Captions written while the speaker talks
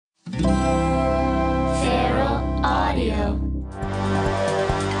Radio.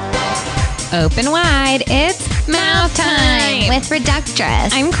 Open wide, it's mouth time with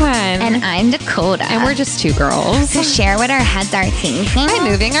Reductress. I'm Quenn. And I'm Dikoda. And we're just two girls. To share what our heads are thinking. By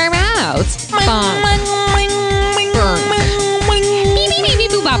moving our mouths.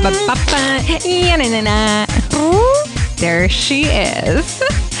 There she is.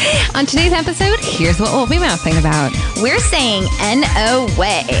 On today's episode, here's what we'll be mouthing about. We're saying NO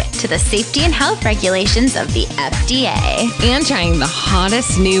way to the safety and health regulations of the FDA. And trying the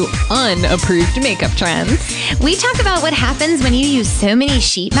hottest new unapproved makeup trends. We talk about what happens when you use so many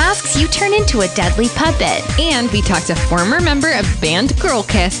sheet masks you turn into a deadly puppet. And we talk to former member of band Girl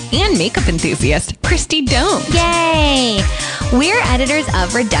Kiss and makeup enthusiast Kristy Dont. Yay! We're editors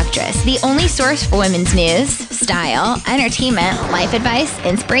of Reductress, the only source for women's news, style, entertainment, life advice,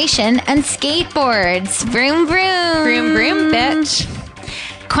 inspiration, and skateboards. Vroom, vroom. Vroom, vroom, bitch.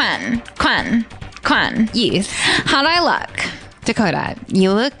 Quenn. Yes. How do I look? Dikoda,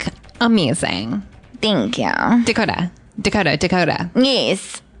 you look amazing. Thank you. Dikoda.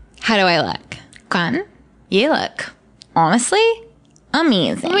 Yes. How do I look? Quenn, you look, honestly,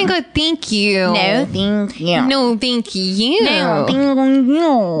 amazing. Oh my God, thank you. No, thank you. No, thank you. No, thank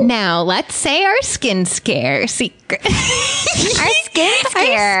you. Now, let's say our skin scare secret. Our skin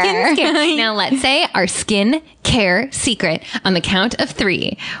scare. Now, let's say our skin care secret on the count of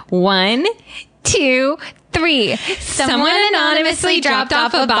 3. 1, 2, 3. Someone anonymously dropped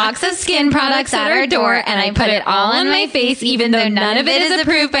off a box of skin products at our door, and I put it all on my face, even though none of it is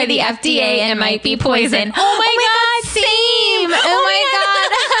approved by the FDA and might be poison. Oh my God, same! Oh my God.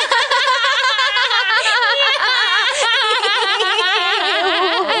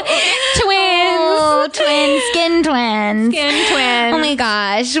 Twins. Skin twins. Skin Oh my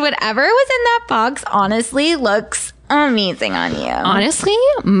gosh. Whatever was in that box honestly looks amazing on you. Honestly,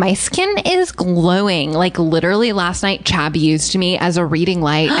 my skin is glowing. Like literally last night, Chab used me as a reading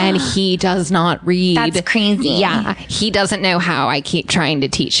light and he does not read. That's crazy. Yeah. He doesn't know how. I keep trying to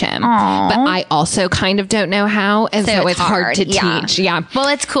teach him. Aww. But I also kind of don't know how. And so it's hard to teach. Yeah. Well,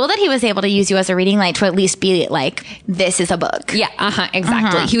 it's cool that he was able to use you as a reading light to at least be like, this is a book. Yeah.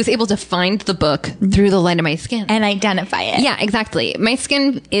 Exactly. He was able to find the book through the light of my skin. And identify it. Yeah, exactly. My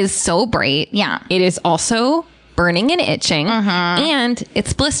skin is so bright. Yeah. It is also burning and itching, and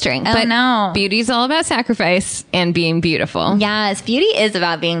it's blistering. Oh, but no. Beauty's all about sacrifice and being beautiful. Yes, beauty is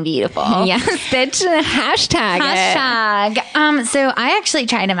about being beautiful. Yes, bitch. Hashtag it. So I actually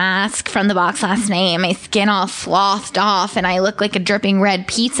tried a mask from the box last night, and my skin all slothed off, and I look like a dripping red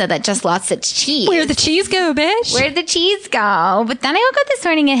pizza that just lost its cheese. Where'd the cheese go, bitch? Where'd the cheese go? But then I woke up this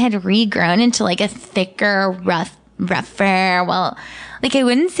morning and it had regrown into like a thicker, rougher, well, like I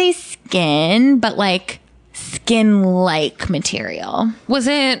wouldn't say skin, but like skin-like material. Was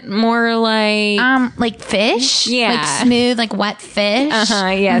it more like fish? Yeah. Like smooth, like wet fish?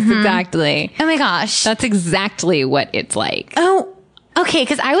 Yes, exactly. Oh my gosh. That's exactly what it's like. Oh, okay,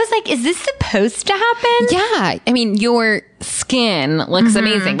 because I was like, is this supposed to happen? Yeah. I mean, your skin looks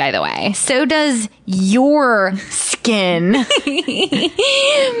amazing, by the way. So does your skin.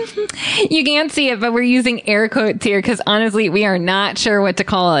 You can't see it, but we're using air quotes here because honestly, we are not sure what to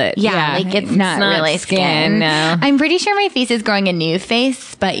call it. Yeah, like it's not really skin. No. I'm pretty sure my face is growing a new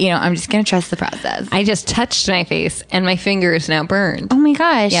face, but I'm just going to trust the process. I just touched my face and my finger is now burned. Oh my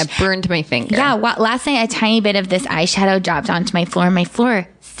gosh. Yeah, burned my finger. Yeah, last night a tiny bit of this eyeshadow dropped onto my floor and my floor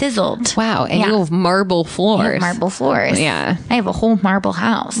sizzled. Wow, and you have marble floors. I have marble floors. Yeah. I have a whole marble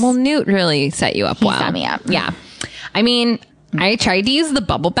house. Well, Newt really set you up well. He set me up. Yeah. I mean, I tried to use the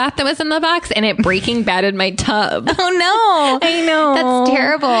bubble bath that was in the box and it breaking batted my tub. Oh no. I know. That's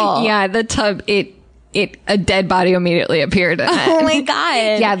terrible. Yeah, the tub, a dead body immediately appeared in it. Oh my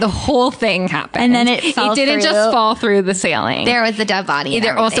God. Yeah, the whole thing happened. And then it fell didn't through. just fall through the ceiling. There was the dead body.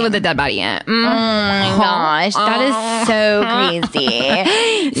 There also was the dead body in it. Oh my gosh. That is so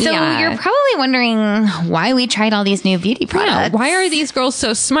crazy. So you're probably wondering why we tried all these new beauty products. Yeah, why are these girls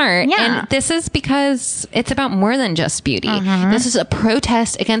so smart? Yeah. And this is because it's about more than just beauty. This is a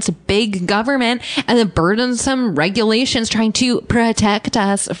protest against big government and the burdensome regulations trying to protect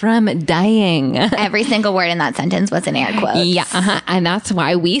us from dying. Every single word in that sentence was in air quotes. Yeah, and that's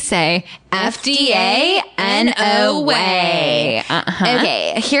why we say FDA NO way.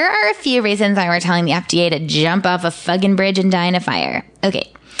 Okay, here are a few reasons why we're telling the FDA to jump off a fucking bridge and die in a fire.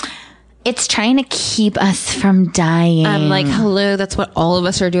 Okay. It's trying to keep us from dying. I'm like, hello, that's what all of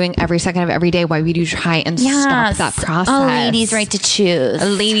us are doing every second of every day. Why would you try and stop that process? A lady's right to choose. A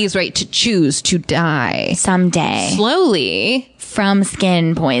lady's right to choose to die. Someday. Slowly. From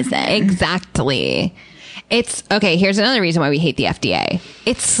skin poison. Exactly. It's okay. Here's another reason why we hate the FDA.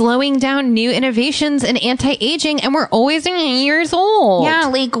 It's slowing down new innovations in anti-aging, and we're always years old. Yeah,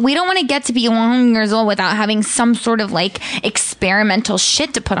 like we don't want to get to be 100 years old without having some sort of like experimental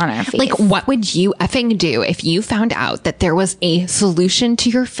shit to put on our face. Like, what would you effing do if you found out that there was a solution to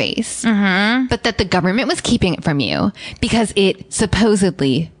your face, but that the government was keeping it from you because it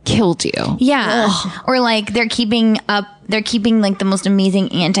supposedly killed you? Yeah. Ugh. Or like they're keeping like the most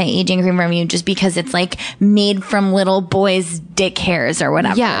amazing anti-aging cream from you just because it's like made from little boys' dick hairs or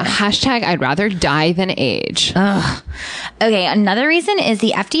whatever. Yeah. Hashtag I'd rather die than age. Ugh. Okay. Another reason is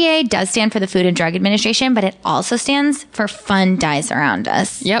the FDA does stand for the Food and Drug Administration, but it also stands for Fun Dies Around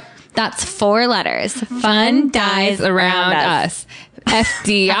Us. Yep. That's 4 letters. Fun dies around us.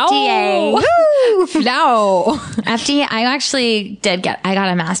 FDA. FDA. No. FDA. I got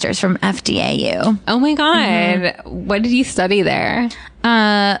a master's from FDAU. Oh my God. What did you study there?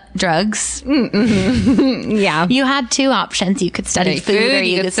 Drugs. Yeah. You had 2 options. You could study food or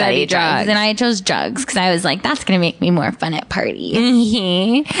you could study drugs. And I chose drugs because I was like, that's going to make me more fun at parties.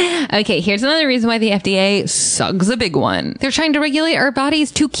 Okay, here's another reason why the FDA sugs a big one. They're trying to regulate our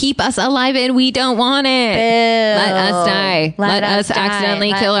bodies to keep us alive and we don't want it. Ew. Let us die. Let us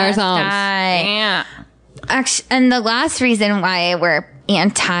accidentally kill ourselves. Yeah. Actually, and the last reason why we're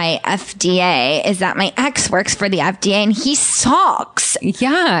anti-FDA is that my ex works for the FDA and he sucks.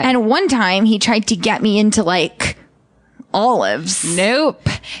 Yeah. And one time he tried to get me into like olives. Nope.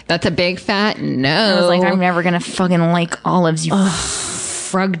 That's a big fat no. I was like, I'm never going to fucking like olives, you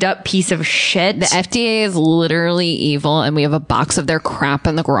frugged up piece of shit. The FDA is literally evil and we have a box of their crap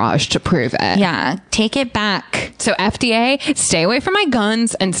in the garage to prove it. Yeah. Take it back. So FDA, stay away from my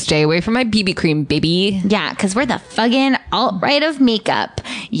guns and stay away from my BB cream, baby. Yeah, because we're the fucking alt-right of makeup,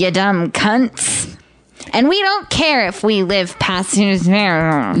 you dumb cunts. And we don't care if we live past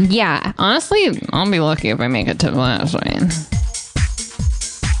Yeah, honestly, I'll be lucky if I make it to the last one.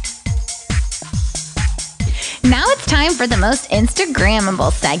 Now it's time for the most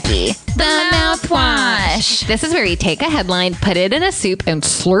Instagrammable seggy, the mouthwash. This is where you take a headline, put it in a soup, and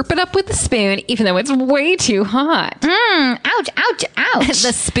slurp it up with a spoon, even though it's way too hot. Ouch, ouch, ouch.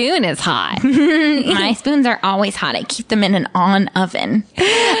 The spoon is hot. My spoons are always hot. I keep them in an on oven.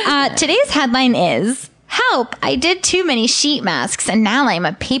 Today's headline is, help, I did too many sheet masks and now I'm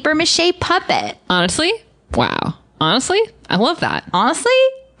a papier-mâché puppet. Honestly? Wow. Honestly? I love that. Honestly,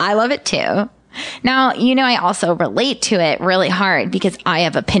 I love it too. Now, I also relate to it really hard because I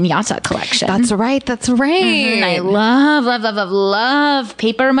have a piñata collection. That's right. That's right. I love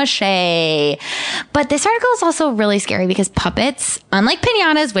paper mache. But this article is also really scary because puppets, unlike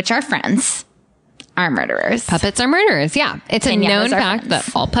piñatas, which are friends, are murderers. Puppets are murderers. Yeah. It's a known fact that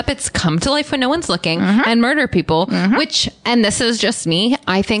all puppets come to life when no one's looking and murder people, and this is just me,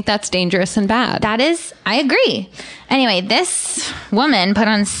 I think that's dangerous and bad. I agree. Anyway, this woman put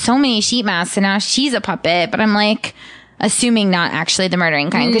on so many sheet masks and now she's a puppet, but I'm like, assuming not actually the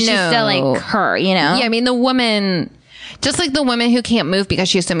murdering kind because she's still like her, Yeah, I mean, the woman, just like the woman who can't move because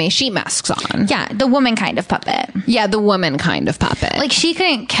she has so many sheet masks on. Yeah, the woman kind of puppet. Yeah, the woman kind of puppet. Like, she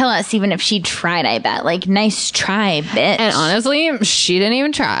couldn't kill us even if she tried, I bet. Like, nice try, bitch. And honestly, she didn't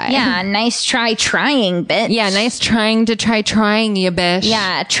even try. Yeah, nice try trying, bitch. Yeah, nice trying to try trying, you bitch.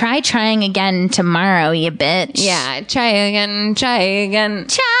 Yeah, try trying again tomorrow, you bitch. Yeah, try again, try again.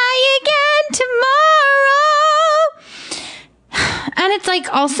 Try again tomorrow. And it's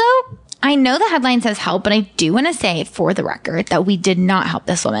like, also, I know the headline says help, but I do want to say for the record that we did not help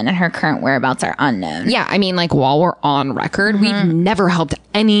this woman and her current whereabouts are unknown. Yeah, I mean, like, while we're on record, we've never helped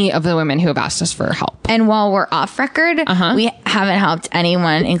any of the women who have asked us for help. And while we're off record, we haven't helped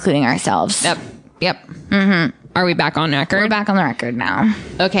anyone, including ourselves. Yep. Are we back on record? We're back on the record now.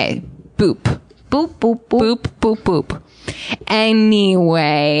 Okay. Boop. Boop, boop, boop. Boop, boop, boop.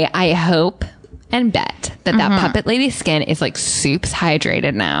 Anyway, I hope and bet that puppet lady's skin is like soups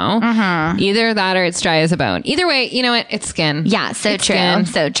hydrated now. Either that or it's dry as a bone. Either way, you know what? It's skin. Yeah, so it's true. Skin.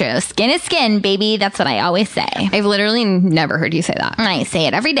 So true. Skin is skin, baby. That's what I always say. I've literally never heard you say that. I say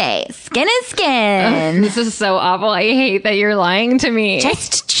it every day. Skin is skin. This is so awful. I hate that you're lying to me.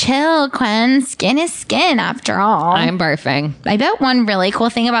 Just chill, Quenn. Skin is skin after all. I'm barfing. I bet one really cool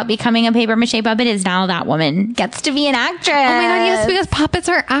thing about becoming a papier-mâché puppet is now that woman gets to be an actress. Oh my God, yes, because puppets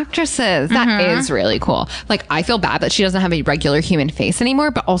are actresses. That is really cool. Like, I feel bad that she doesn't have a regular human face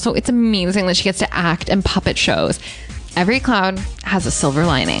anymore, but also it's amazing that she gets to act in puppet shows. Every cloud has a silver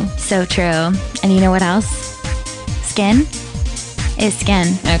lining. So true. And you know what else? Skin is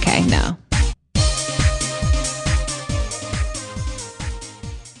skin. Okay, no.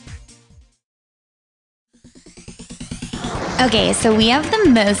 Okay, so we have the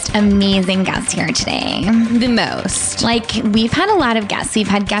most amazing guests here today. The most. Like, we've had a lot of guests. We've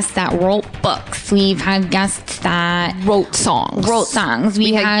had guests that wrote books. We've had guests that Wrote songs.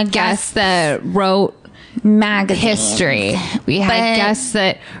 We had guests that wrote magazines. history. We had guests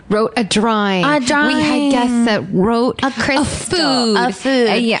that wrote a drawing. A drawing. We had guests that wrote A crystal. a A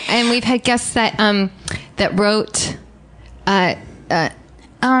food. yeah, and we've had guests that that wrote an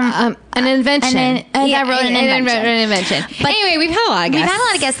invention. That wrote an invention. But anyway, we've had a lot of guests. We've had a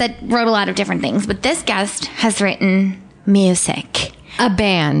lot of guests that wrote a lot of different things, but this guest has written music. A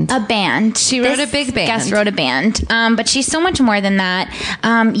band. She wrote a big band. Guest wrote a band, but she's so much more than that.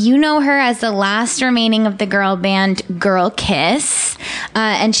 You know her as the last remaining of the girl band Girl Kiss,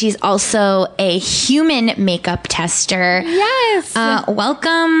 and she's also a human makeup tester. Yes.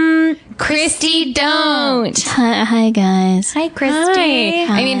 Welcome, Kristy Dont. Hi guys. Hi, Kristy.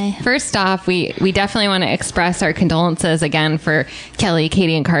 Hi. I mean, first off, we definitely want to express our condolences again for Kelly,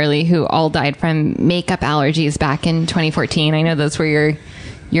 Katie, and Carly, who all died from makeup allergies back in 2014. I know those were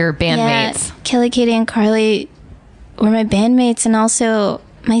your bandmates. Yeah, Kelly, Katie, and Carly were my bandmates and also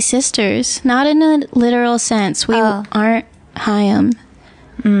my sisters. Not in a literal sense. We aren't Hyam,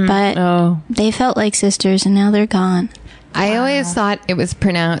 but they felt like sisters and now they're gone. I always thought it was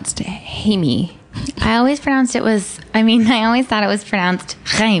pronounced Hamey. I always thought it was pronounced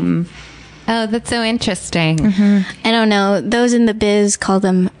Chaim. Oh, that's so interesting. I don't know. Those in the biz call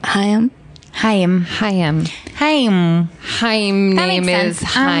them Hyam. Chaim. Chaim. Chaim. Chaim That name makes is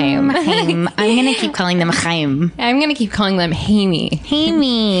sense. Chaim. Chaim. I'm going to keep calling them Chaim. I'm going to keep calling them Hamey.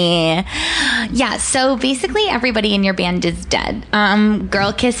 Hamey. Yeah, so basically everybody in your band is dead.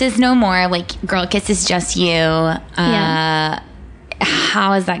 Girl Kiss is no more. Like, Girl Kiss is just you. Yeah.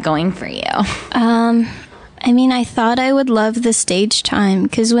 How is that going for you? I mean, I thought I would love the stage time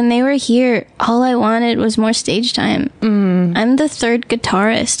because when they were here, all I wanted was more stage time. I'm the third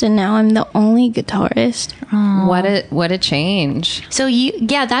guitarist and now I'm the only guitarist. What a change. So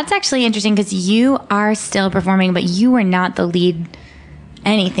that's actually interesting because you are still performing, but you were not the lead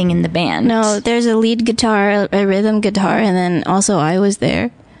anything in the band. No, there's a lead guitar, a rhythm guitar, and then also I was there.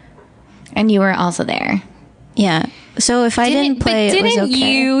 And you were also there. Yeah. So if I didn't play, it was okay. Didn't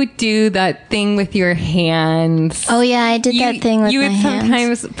you do that thing with your hands? Oh yeah, I did that thing with my hands. You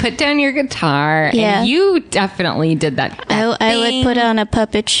would sometimes put down your guitar, Yeah. and you definitely did that. I would put on a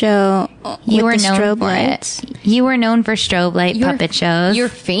puppet show You were with the known strobe for lights. it. You were known for strobe light puppet shows. You're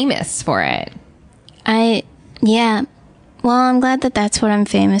famous for it. Yeah. Well, I'm glad that that's what I'm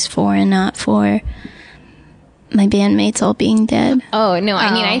famous for and not for my bandmates all being dead. Oh, no.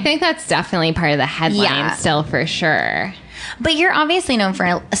 I mean, I think that's definitely part of the headline still for sure. But you're obviously known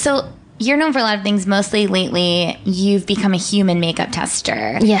for... So you're known for a lot of things. Mostly lately, you've become a human makeup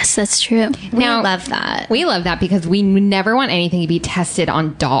tester. Yes, that's true. We love that. We love that because we never want anything to be tested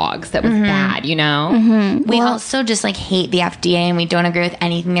on dogs that was bad, you know? We also just like hate the FDA and we don't agree with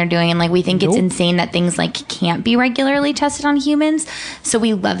anything they're doing. And like we think it's insane that things like can't be regularly tested on humans. So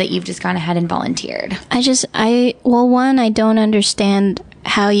we love that you've just gone ahead and volunteered. One, I don't understand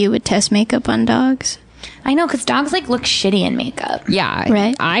how you would test makeup on dogs. I know, because dogs like look shitty in makeup. Yeah.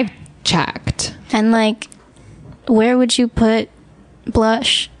 Right. I've checked. And like, where would you put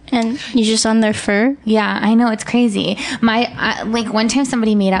blush? And you just on their fur? Yeah, I know, it's crazy. Like one time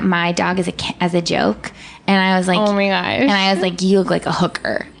somebody made up my dog as a joke, and I was like, Oh my gosh. and I was like, you look like a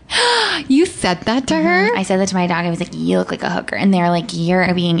hooker. You said that to her? I said that to my dog. I was like, you look like a hooker. And they're like,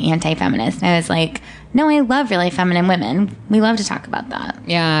 you're being anti-feminist. And I was like, no, I love really feminine women. We love to talk about that.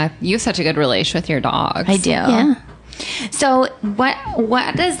 Yeah. You have such a good relation with your dogs. I do. Yeah. So what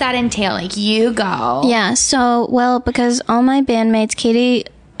does that entail? Like you go. Yeah, so, well, because all my bandmates, Katie,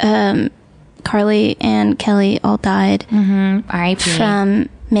 Carly, and Kelly all died R.I.P. from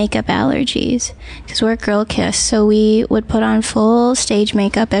makeup allergies. Because we're Girl Kiss, so we would put on full stage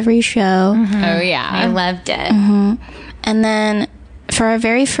makeup every show. Oh, yeah. I loved it. And then for our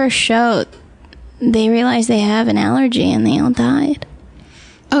very first show, they realized they have an allergy and they all died.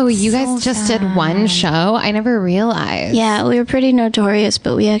 Oh, you guys just did one show? I never realized. Yeah, we were pretty notorious,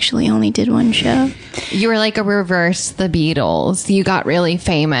 but we actually only did one show. You were like a reverse the Beatles. You got really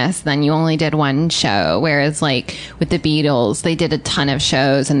famous, then you only did one show. Whereas like with the Beatles, they did a ton of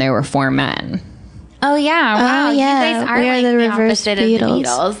shows and there were 4 men. Oh yeah! Wow, yeah. You guys are We are like the the reverse opposite of the Beatles.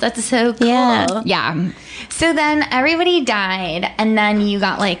 Beatles. That's so cool. Yeah. Yeah. So then everybody died, and then you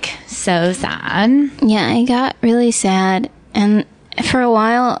got like so sad. Yeah, I got really sad. And for a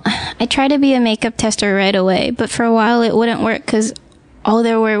while, I tried to be a makeup tester right away, but for a while it wouldn't work because all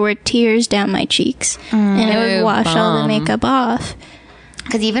there were tears down my cheeks. And it would wash all the makeup off.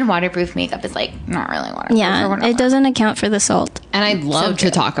 Because even waterproof makeup is like not really waterproof. Yeah, it doesn't account for the salt. And I'd love to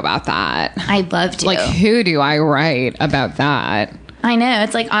talk about that. I'd love to. Like, who do I write about that? I know.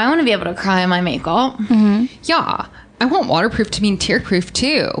 It's like, I want to be able to cry in my makeup. Yeah. I want waterproof to mean tearproof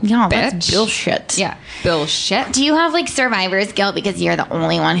too. Yeah, bitch. that's bullshit. Yeah, bullshit. Do you have like survivor's guilt because you're the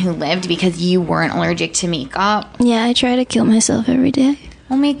only one who lived because you weren't allergic to makeup? Yeah, I try to kill myself every day.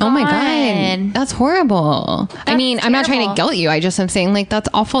 Oh my god. Oh my god. That's horrible. I mean, I'm not trying to terrible. guilt you. I just am saying like that's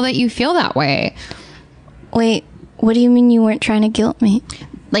awful that you feel that way. Wait, what do you mean you weren't trying to guilt me?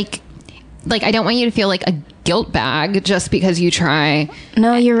 Like I don't want you to feel like a guilt bag just because you try.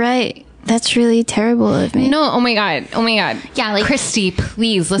 No, you're right. That's really terrible of me. No, oh my god. Yeah, like Kristy,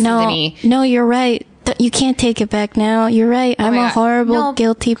 please listen to me. No, you're right. You can't take it back now. You're right. I'm my a God. horrible, No,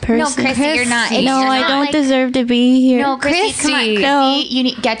 guilty person. No, Kristy, you're not. No, you're I not, don't like- deserve to be here. No, Kristy, come on, Kristy. Kristy. No. You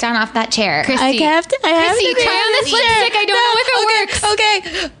need get down off that chair. Kristy, I have to Kristy, be try on this lipstick. I don't know if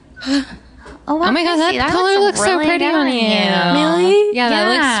it works. Okay. Oh, wow, Oh my god, Kristy, that color looks so really pretty good on you. Really? Yeah,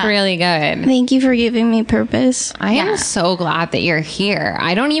 that Yeah. looks really good. Thank you for giving me purpose. I am Yeah. so glad that you're here.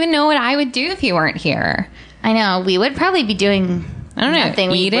 I don't even know what I would do if you weren't here. I know. We would probably be doing. I don't know, nothing.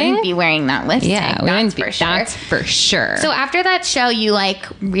 We eating? wouldn't be wearing that lipstick. Yeah, we that's wouldn't be, for sure. that's for sure. So after that show, you like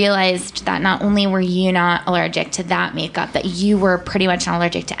realized that not only were you not allergic to that makeup, that you were pretty much not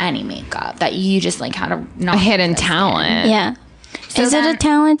allergic to any makeup. That you just like had a hidden talent. Yeah. So Is it then- a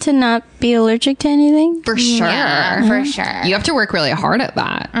talent to not be allergic to anything? For sure. Yeah, for sure. You have to work really hard at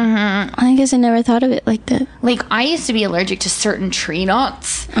that. I guess I never thought of it like that. Like I used to be allergic to certain tree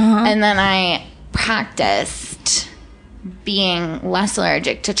nuts, and then I practiced being less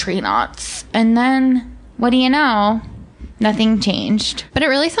allergic to tree nuts, and then what do you know? Nothing changed. But it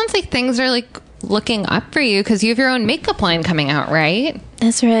really sounds like things are like looking up for you because you have your own makeup line coming out, right?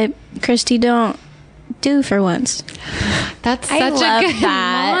 That's right. Kristy Dont. Do for once. That's I such love a good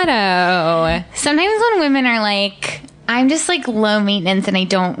that. motto. Sometimes when women are like, I'm just like low maintenance and I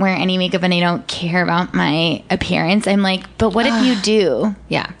don't wear any makeup and I don't care about my appearance, I'm like, but what if you do?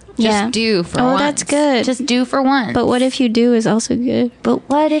 Yeah. Just Yeah. do for Oh, once. that's good. Just do for once. But what if you do is also good? But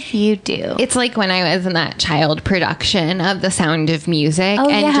what if you do? It's like when I was in that child production of The Sound of Music, Oh,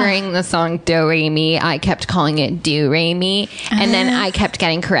 and yeah. during the song Do Re Mi, I kept calling it Do Re Mi, and then I kept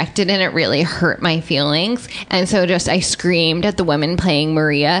getting corrected, and it really hurt my feelings. And so I screamed at the woman playing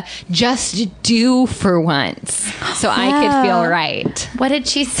Maria, just do for once, so I could feel right. What did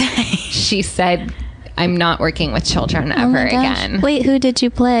she say? She said, I'm not working with children ever my gosh. again. Wait, who did you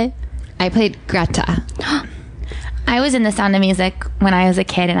play? I played Greta. I was in The Sound of Music when I was a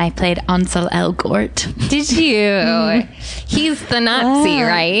kid and I played Ansel Elgort. Did you? He's the Nazi, Wow.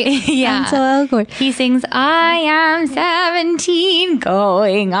 right? Yeah. Ansel Elgort. He sings, I am 17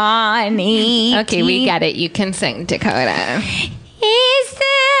 going on 18. Okay, we get it. You can sing, Dakota. Is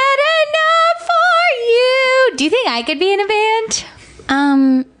that enough for you? Do you think I could be in a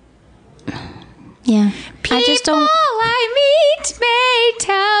band? Yeah. I just don't. I meet may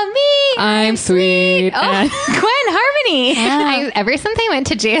tell me I'm sweet. Oh, Quenn Harmony. Ever since I went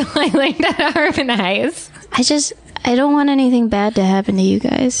to jail, I learned how to harmonize. I don't want anything bad to happen to you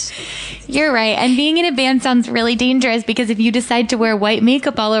guys. You're right. And being in a band sounds really dangerous because if you decide to wear white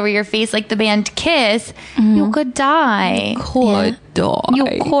makeup all over your face like the band Kiss, you could die. Could die. You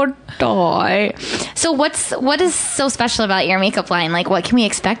could die. So what is so special about your makeup line? Like, what can we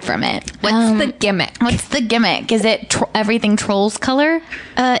expect from it? What's the gimmick? What's the gimmick? Is it everything Trolls color?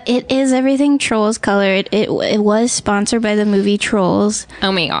 It is everything Trolls colored. It was sponsored by the movie Trolls.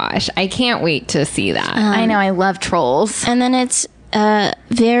 Oh my gosh. I can't wait to see that. I know. I love Trolls. And then it's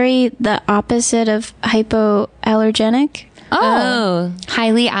very the opposite of hypoallergenic. Oh.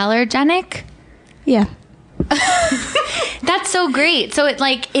 Highly allergenic? Yeah. That's so great. So it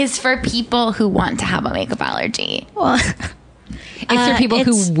like is for people who want to have a makeup allergy. Well, It's for people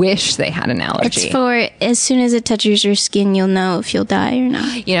it's- who wish they had an allergy. it's for as soon as it touches your skin, you'll know if you'll die or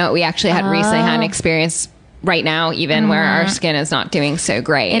not. You know, we actually recently had an experience right now, even where our skin is not doing so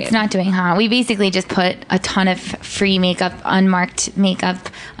great. It's not doing hot. We basically just put a ton of free makeup, unmarked makeup,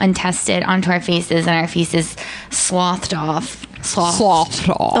 untested onto our faces, and our faces slothed off. soft.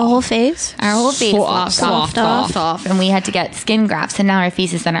 The whole face. Our whole face Sloughed sloughed off, and we had to get skin grafts, and now our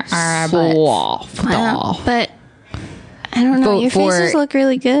faces are our butts. Soft. Wow. But I don't know. Vote Your for- faces look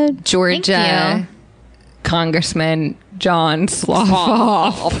really good. Georgia Thank Congressman John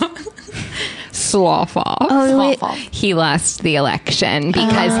Sloughoff. Sloughoff. Oh, wait. He lost the election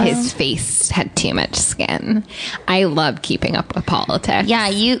because his face had too much skin. I love keeping up with politics. Yeah,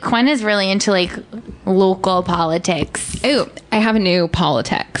 Quenn is really into like local politics. Oh, I have a new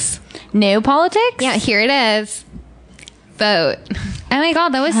politics. New politics? Yeah, here it is. Vote. Oh my God,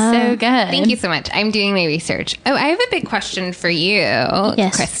 that was so good. Thank you so much. I'm doing my research. Oh, I have a big question for you,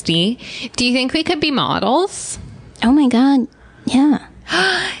 Yes. Kristy. Do you think we could be models? Oh my God. Yeah.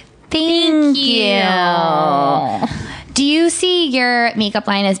 Thank you. Do you see your makeup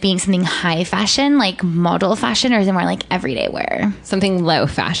line as being something high fashion, like model fashion, or is it more like everyday wear? Something low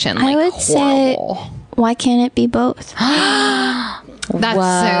fashion, like I would horrible. say, why can't it be both? That's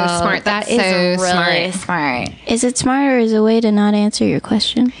so smart. That is so really smart. smart. Is it smart or is it a way to not answer your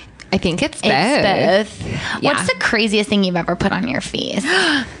question? I think it's both. It's both. Yeah. What's the craziest thing you've ever put on your face?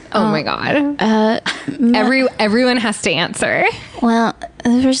 Oh my God. Everyone has to answer. Well,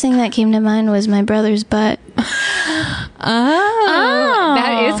 the first thing that came to mind was my brother's butt. Oh,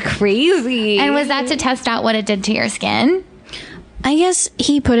 that is crazy. And was that to test out what it did to your skin? I guess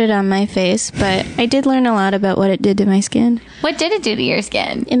he put it on my face, but I did learn a lot about what it did to my skin. What did it do to your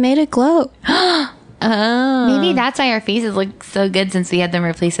skin? It made it glow. Maybe that's why our faces look so good since we had them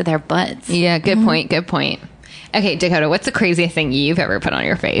replaced with our butts. Yeah, good point. Good point. Okay, Dakota, what's the craziest thing you've ever put on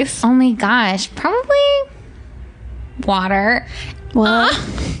your face? Oh my gosh, probably water. What?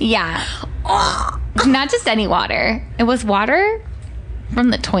 Yeah. Not just any water. It was water from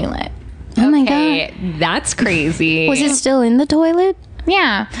the toilet. Oh my God. Hey, that's crazy. Was it still in the toilet?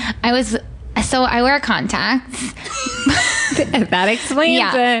 Yeah. I wear contacts. That explains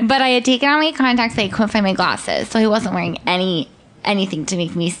Yeah. it. But I had taken out my contacts, I couldn't find my glasses. So I wasn't wearing anything to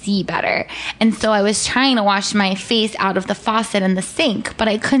make me see better. And so I was trying to wash my face out of the faucet in the sink, but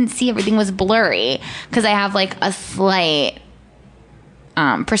I couldn't see. Everything was blurry because I have like a slight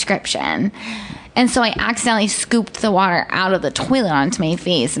prescription. And so I accidentally scooped the water out of the toilet onto my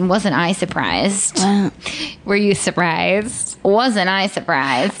face. And wasn't I surprised? Wow. Were you surprised? Wasn't I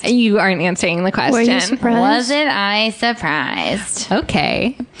surprised? You aren't answering the question. Were you surprised? Wasn't I surprised?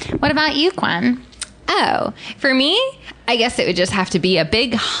 Okay. What about you, Quenn? Oh, for me, I guess it would just have to be a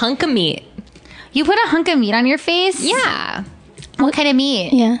big hunk of meat. You put a hunk of meat on your face? Yeah. What kind of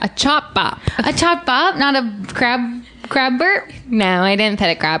meat? Yeah. A chop bop. A chopped bop, not a crab burp? No, I didn't put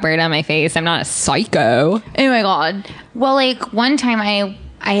a crab bird on my face. I'm not a psycho. Oh my God. Well, like one time I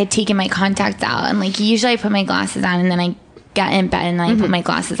had taken my contacts out and like usually I put my glasses on and then I got in bed and then I put my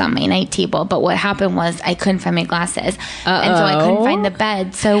glasses on my night table. But what happened was I couldn't find my glasses. And so I couldn't find the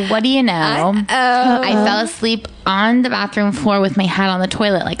bed. So what do you know? I fell asleep on the bathroom floor with my head on the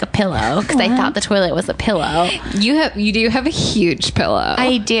toilet like a pillow because I thought the toilet was a pillow. You do have a huge pillow.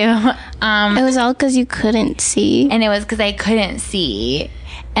 I do. It was all because you couldn't see. And it was because I couldn't see.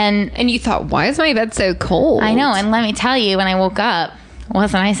 And you thought, why is my bed so cold? I know. And let me tell you, when I woke up,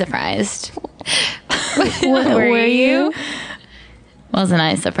 wasn't I surprised? Were you? Wasn't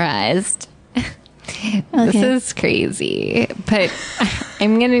I surprised? This is crazy, but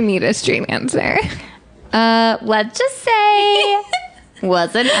I'm going to need a straight answer. Let's just say,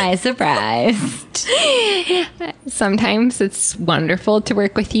 wasn't I surprised? Sometimes it's wonderful to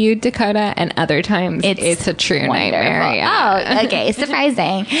work with you, Dakota, and other times it's a true nightmare. Yeah. Oh, okay.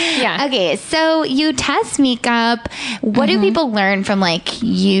 Surprising. Yeah. Okay. So you test makeup. What do people learn from like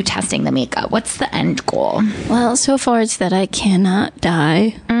you testing the makeup? What's the end goal? Well, so far it's that I cannot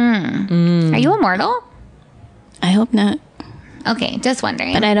die. Are you immortal? I hope not. Okay. Just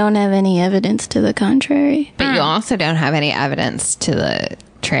wondering. But I don't have any evidence to the contrary. But you also don't have any evidence to the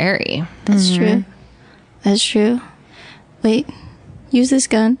contrary. That's true. That's true. Wait, use this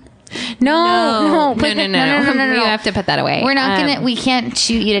gun. No. No. You have to put that away. We're not gonna. We can't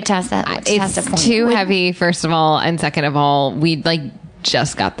shoot you to test that. It's too heavy, first of all, and second of all, we like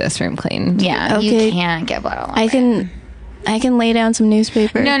just got this room cleaned. Yeah. Okay. You can't get blood all over. I can lay down some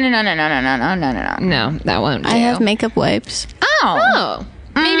newspaper. No. No, that won't do. I have makeup wipes. Oh,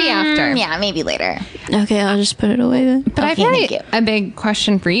 maybe after. Yeah, maybe later. Okay, I'll just put it away then. But I've thank got you. a big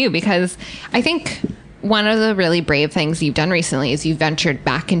question for you because I think one of the really brave things you've done recently is you ventured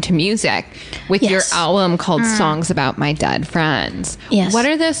back into music with your Yes. album called Songs About My Dead Friends. Yes. What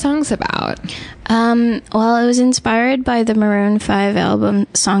are those songs about? Well, it was inspired by the Maroon 5 album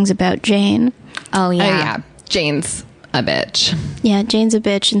Songs About Jane. Oh yeah. Oh, yeah. Jane's a bitch. Yeah, Jane's a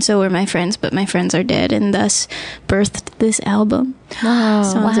bitch, and so were my friends, but my friends are dead, and thus birthed this album.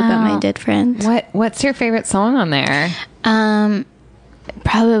 Songs about my dead friends. What's your favorite song on there?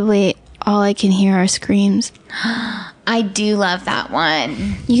 Probably All I Can Hear Are Screams. I do love that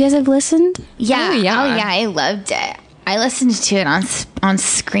one. You guys have listened? Yeah. Oh, yeah. I loved it. I listened to it on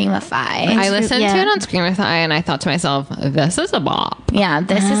Screamify. I listened yeah. to it on Screamify and I thought to myself, this is a bop. Yeah,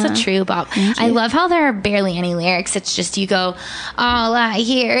 this is a true bop. I love how there are barely any lyrics. It's just you go, all I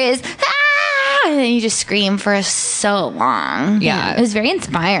hear is, ah! And then you just scream for so long. Yeah. It was very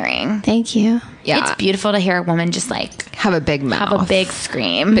inspiring. Thank you. Yeah. It's beautiful to hear a woman just like Have a big mouth. have a big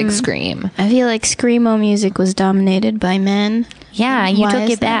scream. Big scream. I feel like screamo music was dominated by men. Yeah, you Why took is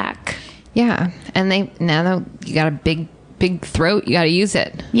it that? back. Yeah. And you got a big throat. You got to use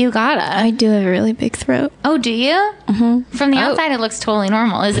it. You gotta. I do have a really big throat. Oh, do you? Mm-hmm. From the outside, it looks totally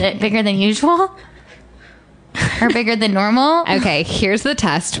normal. Is it bigger than usual? Or bigger than normal? Okay, here's the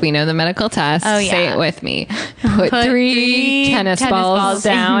test. We know the medical test. Oh, yeah. Say it with me. Put three tennis balls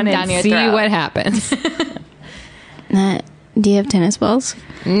down down and your see throat. what happens. Do you have tennis balls?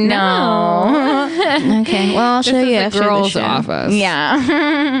 No. Okay. Well, I'll show This you is the after girls' the show. office.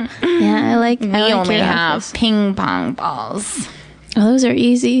 Yeah. Yeah, I like. We I like only your have office. ping pong balls. Oh, those are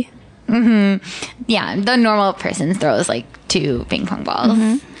easy. Yeah, the normal person throws like 2 ping pong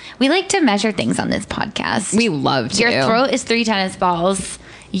balls. We like to measure things on this podcast. We love to. Your throat is 3 tennis balls.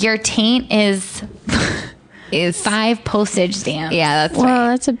 Your taint is 5 postage stamps. Yeah, that's Well, right.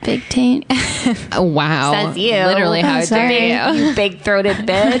 that's a big taint. Oh, wow. Says you. Literally, how sorry. dare you? You big-throated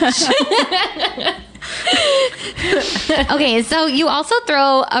bitch. Okay, so you also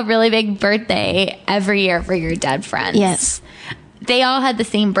throw a really big birthday every year for your dead friends. Yes. They all had the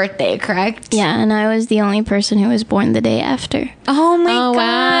same birthday, correct? Yeah, and I was the only person who was born the day after. Oh my Oh,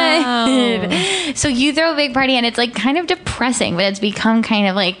 God. wow. So you throw a big party and it's like kind of depressing, but it's become kind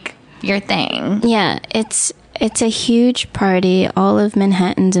of like your thing. Yeah, it's a huge party. All of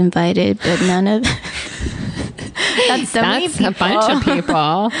Manhattan's invited, but none of. That's so many That's people. a bunch of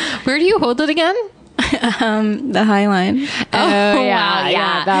people. Where do you hold it again? The High Line. Oh,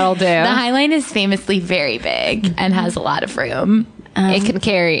 yeah. that'll do. The Highline is famously very big and has a lot of room. It can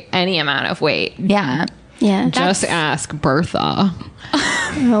carry any amount of weight. Yeah. Yeah. Just ask Bertha.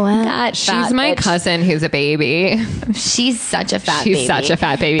 Oh, wow. That She's fat my bitch. cousin who's a baby. She's such a fat baby. She's such a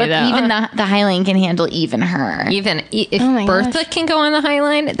fat baby, But though. even the Highline can handle even her. Even if Oh my Bertha gosh. can go on the High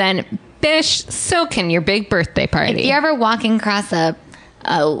Line, then bish, so can your big birthday party. If you're ever walking across a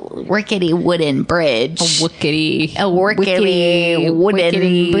rickety wooden bridge. Wickety. A rickety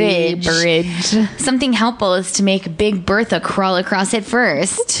wooden bridge. bridge. Something helpful is to make Big Bertha crawl across it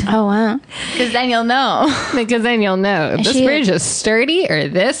first. Oh, wow. Because then you'll know. Because then you'll know this she- bridge is sturdy or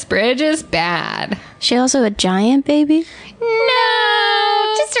this bridge is bad. She also a giant baby?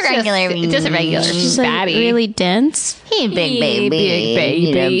 No, just a regular baby. Just a regular She's like fatty. really dense. Hey, big Hey, baby. big baby.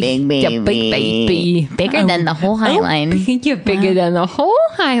 You know, big baby. Yeah, big baby. Bigger than the whole Highline. You're bigger than the whole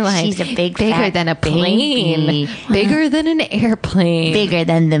High Line. She's a big, bigger fat than a plane. baby. Bigger than an airplane. Bigger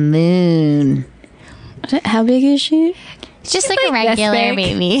than the moon. How big is she? It's just like a like this regular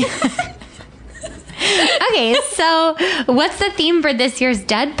big. baby. Okay, so what's the theme for this year's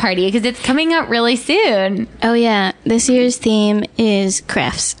Dead Party? Because it's coming up really soon. Oh, yeah. This year's theme is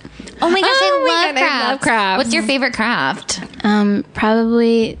crafts. Oh my gosh, Oh my I God, love I crafts. love crafts. What's your favorite craft?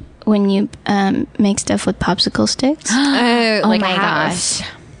 Probably when you make stuff with popsicle sticks. Oh, like my a house. gosh.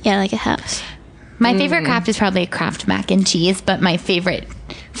 Yeah, like a house. My favorite craft is probably Kraft mac and cheese, but my favorite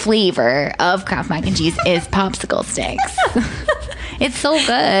flavor of Kraft mac and cheese is popsicle sticks. It's so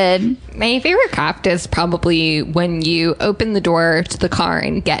good. My favorite craft is probably when you open the door to the car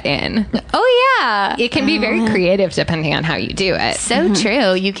and get in. Oh yeah. It can be very creative depending on how you do it. So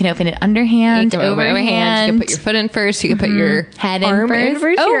true. You can open it underhand, You can open it overhand. You can put your foot in first. You can put your Head in arm in first.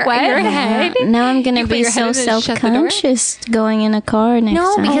 first. Oh, your, what? your head. Now I'm going to You put be your head so in and shut the door? self-conscious going in a car next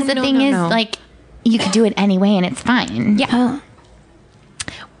No, time. because the no, thing no, is, no. like, you could do it anyway and it's fine. Yeah. Oh,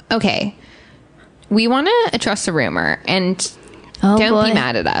 Okay. We want to address a rumor, and oh don't boy. be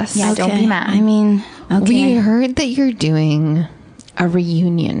mad at us. Yeah, don't be mad. I mean, We okay. heard that you're doing a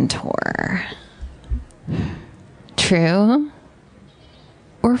reunion tour. True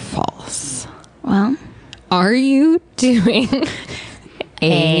or false? Well, Are you doing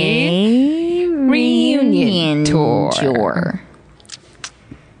a reunion tour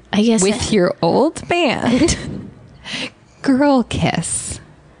I guess with your old band, Girl Kiss?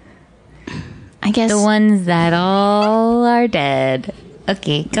 I guess The ones that all are dead.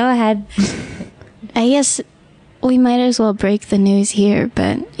 Okay, go ahead. I guess we might as well break the news here,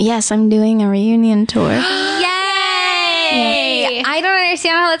 but yes, I'm doing a reunion tour. Yay! I don't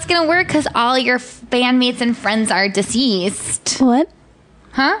understand how that's going to work because all your bandmates and friends are deceased. What?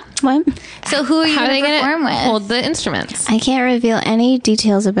 Huh? What? So who are you How are going they to perform going to with? hold the instruments? I can't reveal any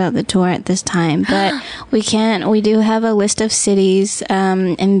details about the tour at this time, but we do have a list of cities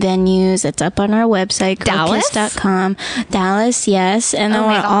and venues that's up on our website, Dallas? girlkiss.com. Dallas, yes. And then Oh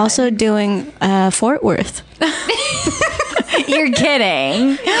my we're God. also doing Fort Worth. You're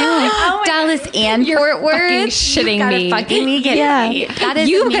kidding. Dallas and Fort Worth. fucking shitting me. Fucking me kidding me. That is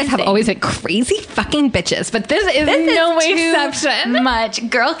You amazing. guys have always been crazy fucking bitches, but this is no exception. Much.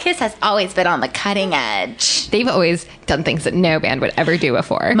 Girl Kiss has always been on the cutting edge. They've always done things that no band would ever do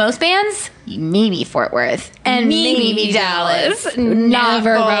before. Most bands, maybe Fort Worth and maybe Dallas.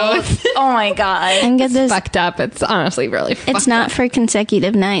 Never both. Oh my god. And get this. Fucked up. It's honestly really fucked It's not for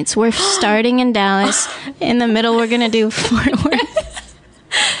consecutive nights. We're starting in Dallas. In the middle, we're going to do Fort Worth.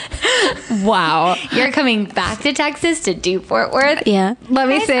 Wow. You're coming back to Texas to do Fort Worth? Yeah. Let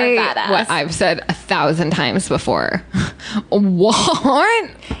me Guys say are badass. what I've said 1,000 times before. What?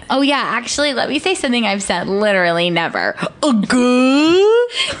 Oh yeah, actually, let me say something I've said literally never.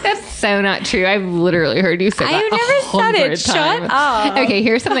 That's so not true. I've literally heard you say that. I've never said it. 100 Shut times. up. Okay,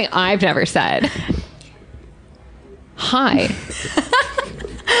 here's something I've never said. Hi.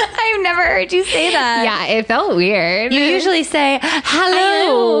 I've never heard you say that. Yeah, it felt weird. You usually say,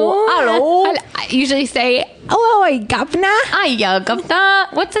 hello. Hello. I usually say, hello, governor. Hiya, governor.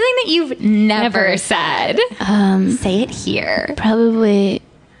 What's something that you've never said? Say it here. Probably.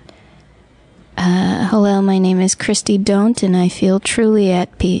 Hello, my name is Kristy Dont, and I feel truly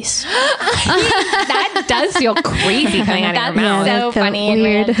at peace. That does feel crazy coming out of your That's mouth. that so felt funny and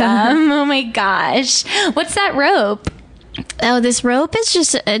weird. random. Oh my gosh. What's that rope? Oh, this rope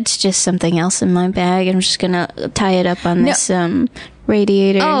is it's just something else in my bag. I'm just gonna tie it up on this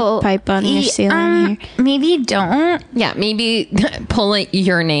radiator pipe on your ceiling here. Maybe don't. Yeah, maybe pull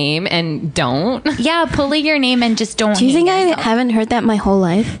your name and don't. Yeah, pull your name and just don't. Do you think I hate yourself. haven't heard that my whole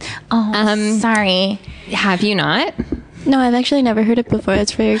life? Oh, sorry. Have you not? No, I've actually never heard it before.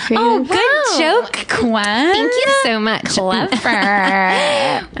 It's very creative. Oh, good joke, Quenn. Thank you so much.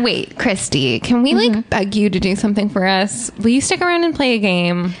 Clever. Wait, Kristy, can we beg you to do something for us? Will you stick around and play a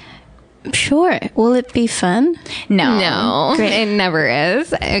game? Sure. Will it be fun? No, it never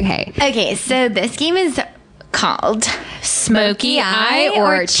is. Okay. Okay, so this game is called Smoky Eye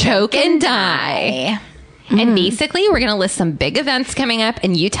or Choke and Die. And basically, we're going to list some big events coming up,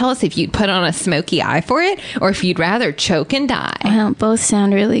 and you tell us if you'd put on a smoky eye for it or if you'd rather choke and die. Well, both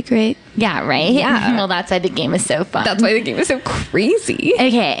sound really great. Yeah, right? Yeah. Well, that's why the game is so fun. That's why the game is so crazy.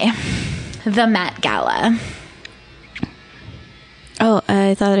 Okay. The Met Gala. Oh,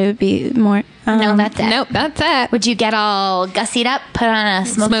 I thought it would be more. No, that's it. Nope, that's it. Would you get all gussied up, put on a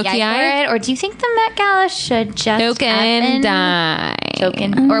smoky eye for it? Or do you think the Met Gala should just Choke and die.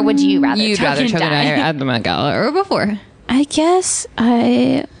 Choking, or would you rather You'd choke rather and choke and die die? at the Met Gala or before. I guess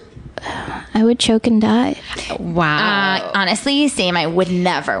I would choke and die. Wow. Honestly, same. I would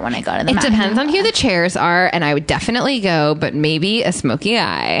never want to go to the It Met depends on who the chairs are, and I would definitely go, but maybe a smoky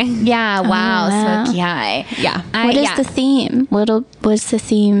eye. Yeah, wow, wow. smoky eye. Yeah. What is the theme? What's the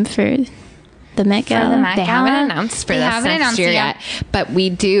theme for the Met Gala? the Met They Gala? haven't announced for They this haven't next announced year it yet, but we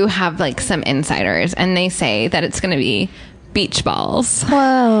do have like some insiders, and they say that it's going to be beach balls.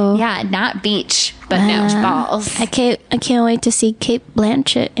 Whoa. Yeah, not beach, but beach balls. I can't wait to see Kate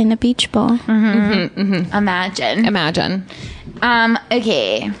Blanchett in a beach ball. Imagine. Imagine.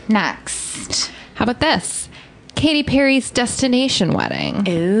 Okay, next. How about this? Katy Perry's destination wedding.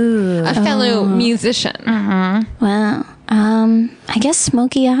 Ooh. A fellow musician. Wow. I guess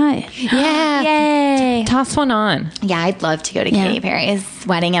smoky eye. Yeah. Yay. Toss one on. Yeah, I'd love to go to Yeah. Katy Perry's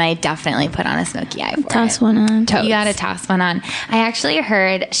wedding, and I definitely put on a smoky eye for Toss it. one on. Totes. You gotta toss one on. I actually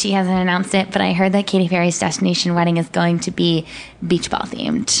heard, she hasn't announced it, but I heard that Katy Perry's destination wedding is going to be beach ball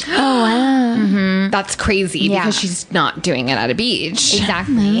themed. Oh wow. That's crazy Yeah. because she's not doing it at a beach.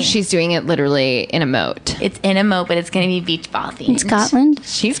 Exactly. She's doing it literally in a moat. It's in a moat, but it's gonna be beach ball themed. In Scotland.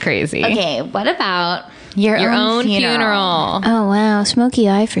 She's crazy. Okay, what about your Own funeral. Oh wow, smoky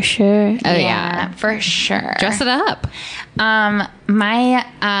eye for sure. Oh, yeah. For sure. Dress it up.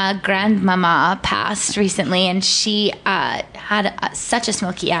 My grandmama passed recently, and she had such a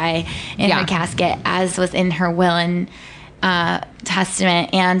smoky eye in Yeah. her casket, as was in her will and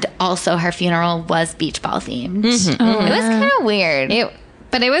testament, and also her funeral was beach ball themed. It was kind of weird.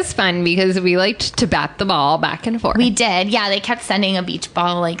 But it was fun because we liked to bat the ball back and forth. We did, yeah. They kept sending a beach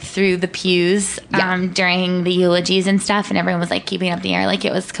ball like through the pews during the eulogies and stuff, and everyone was like keeping up the air like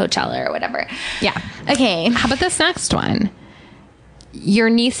it was Coachella or whatever. Yeah. Okay. How about this next one? Your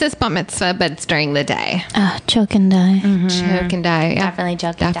niece's bat mitzvah, but it's during the day. Choke and die. Choke and die. Yeah. Definitely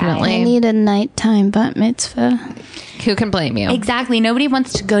joke and die. Definitely. I need a nighttime bat mitzvah. Who can blame you? Exactly. Nobody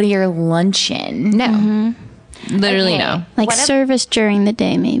wants to go to your luncheon. No. Literally Okay. no. Like What if- service during the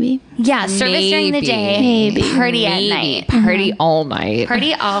day, maybe. Yeah, service during the Maybe. day. Maybe. Party at night. Party all night.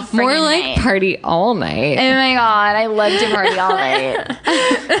 Party all friggin' More like night. party all night. Oh my god, I love to party all night.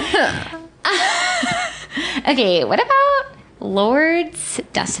 Okay, what about Lord's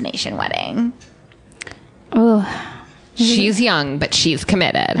destination wedding. Oh, She's young, but she's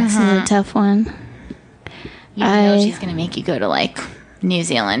committed. this is a tough one. You know she's going to make you go to like New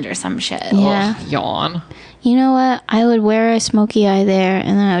Zealand or some shit. Yeah. Ugh, yawn. You know what? I would wear a smoky eye there,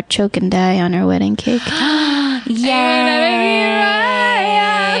 and then I would choke and die on her wedding cake.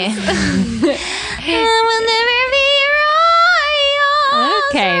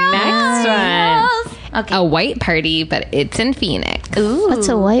 Okay, next one. Okay. A white party, but it's in Phoenix. Ooh. What's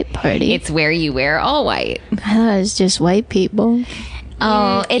a white party? It's where you wear all white. I thought it was just white people.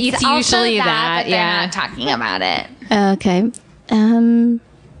 Oh, it's It's also usually that, that, but they're yeah. not talking about it. Okay.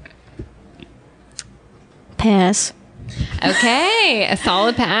 Pass. Okay, a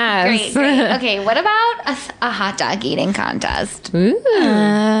solid pass. Great. Okay, what about a hot dog eating contest? Ooh.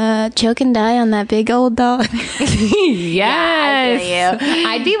 Choke and die on that big old dog. Yes. I feel you.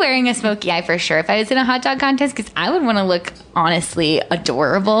 I'd be wearing a smoky eye for sure if I was in a hot dog contest because I would want to look honestly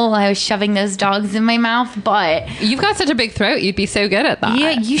adorable while I was shoving those dogs in my mouth. But You've got such a big throat. You'd be so good at that.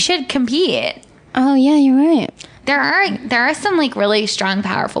 yeah, you should compete. Oh, yeah, you're right. There are some like really strong,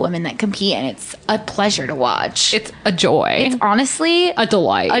 powerful women that compete, and it's a pleasure to watch. It's a joy. It's honestly a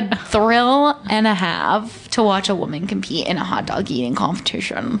delight. a thrill and a half to watch a woman compete in a hot dog eating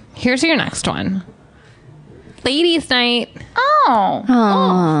competition. Here's your next one. Ladies' night. Oh,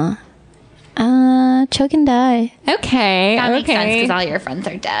 Aww. Choke and die. Okay. that makes sense okay. because all your friends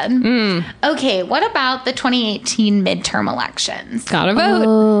are dead. Okay, what about the 2018 midterm elections? Gotta vote.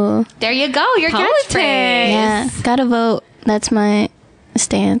 Oh, There you go. Your Politics. catchphrase. yeah. Gotta vote. That's my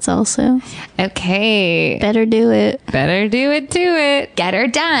stance also. Okay. Better do it. Better do it. Do it. Get her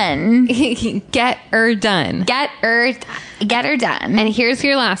done. Get her done. Get her done. And here's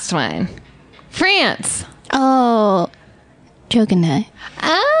your last one. France. Oh, choke and die.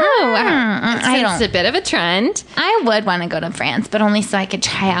 Oh, I it's don't. a bit of a trend. I would want to go to France, but only so I could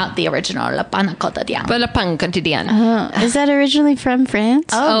try out the original La Panna Cotidienne. But le pain quotidien. Is that originally from France?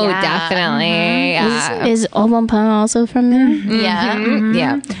 Oh, yeah. definitely. Yeah. Is Au Bon Pain also from there? Yeah.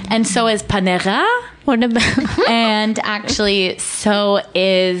 Yeah. And so is Panera. What about And actually, so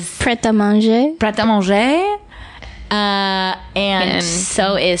is Pret à Manger? Pret à Manger. And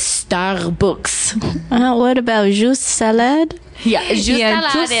so is Starbucks. What about Juste Salade? Yeah, Just Yeah,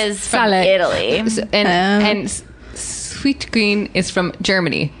 Salad Just is from Salad. Italy. And sweet green is from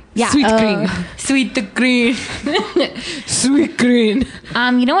Germany. Yeah. Sweet green. Sweet the green. Sweet green.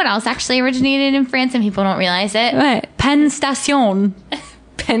 You know what else actually originated in France and people don't realize it? What? Penn Station.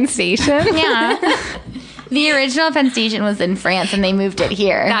 Penn Station. Yeah. The original Penn Station was in France and they moved it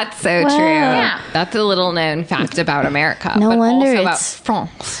here. That's so Wow. true. Yeah. That's a little known fact about America. No but wonder also about it's-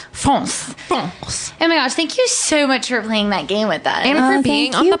 France. France. France. Oh my gosh, thank you so much for playing that game with us. And for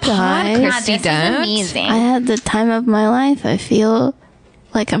being thank on you, the pod, guys. God, Kristy this is Dont. amazing. I had the time of my life. I feel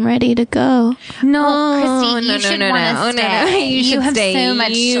like I'm ready to go. No, Oh, Christy, you should want to stay. You should have stay. so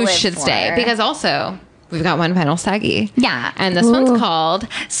much You to live should for. stay because also we've got one final saggy. Yeah. And this one's called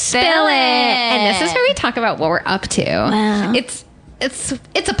Spill It. And this is where we talk about what we're up to. Wow. It's a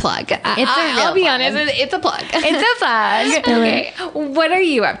plug. real I'll be plug. honest, it's a plug. It's a plug. Okay. What are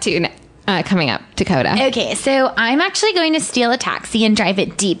you up to coming up, Dakota? Okay, so I'm actually going to steal a taxi and drive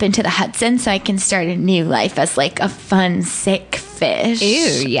it deep into the Hudson so I can start a new life as like a fun, sick fish.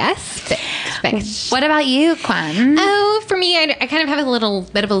 Ew, yes. Fish. What about you, Quenn? Oh, for me, I kind of have a little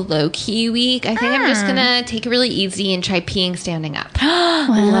bit of a low-key week. I think I'm just going to take it really easy and try peeing standing up.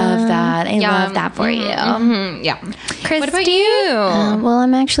 Love that. I love that for you. Yeah. Christy? What about you? Well,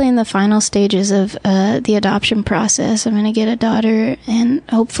 I'm actually in the final stages of the adoption process. I'm going to get a daughter and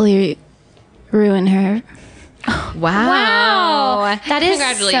hopefully ruin her. Wow. That is so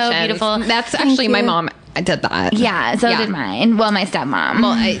Congratulations. beautiful. That's actually my you. mom did that. Yeah, so did mine. Well, my stepmom.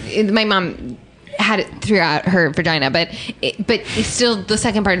 Well, my mom had it throughout her vagina, but still the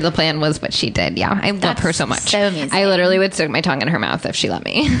second part of the plan was what she did. Yeah, I love her so much. so amazing. I literally would stick my tongue in her mouth if she let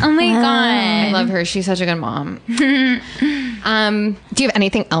me. Oh my I god. love her. She's such a good mom. Do you have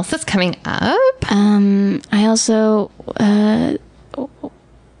anything else that's coming up? I also,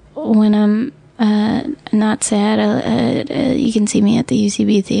 when I'm not sad, you can see me at the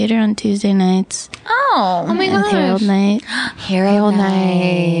UCB Theater on Tuesday nights. Oh my With Harold Night. Harold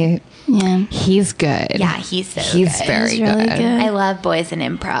Night. Yeah. He's good. Yeah, he's so He's good. very He's really good. good. I love boys in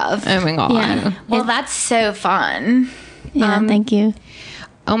improv. Oh my god. Yeah. Well, that's so fun. Yeah, thank you.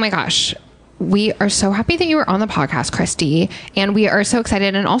 Oh my gosh. we are so happy that you were on the podcast, Kristy, and we are so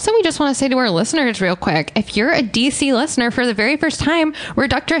excited. And also, we just want to say to our listeners real quick, if you're a DC listener for the very first time,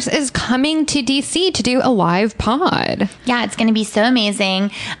 Reductress is coming to DC to do a live pod. Yeah, it's going to be so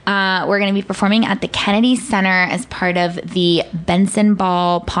amazing. We're going to be performing at the Kennedy Center as part of the Benson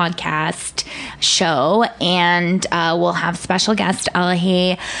Ball podcast show, and we'll have special guest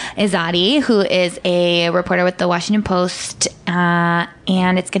Alahi Izadi, who is a reporter with the Washington Post,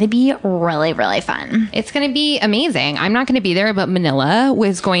 and it's going to be really, really fun. It's going to be amazing. I'm not going to be there, but Manila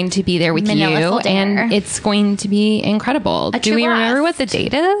was going to be there with you, and it's going to be incredible. Do we remember what the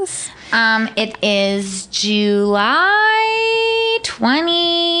date is? It is July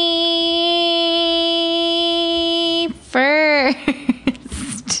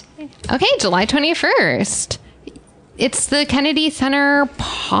 21st. Okay, July 21st. It's the Kennedy Center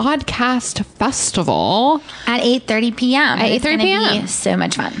Podcast Festival. At 8:30 p.m. At 8:30 p.m. Be so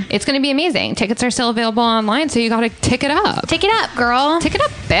much fun. It's going to be amazing. Tickets are still available online, so you got to tick it up. Tick it up, girl. Tick it up,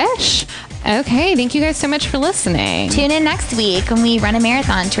 bitch. Okay, thank you guys so much for listening. Tune in next week when we run a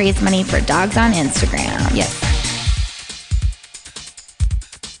marathon to raise money for dogs on Instagram. Yes.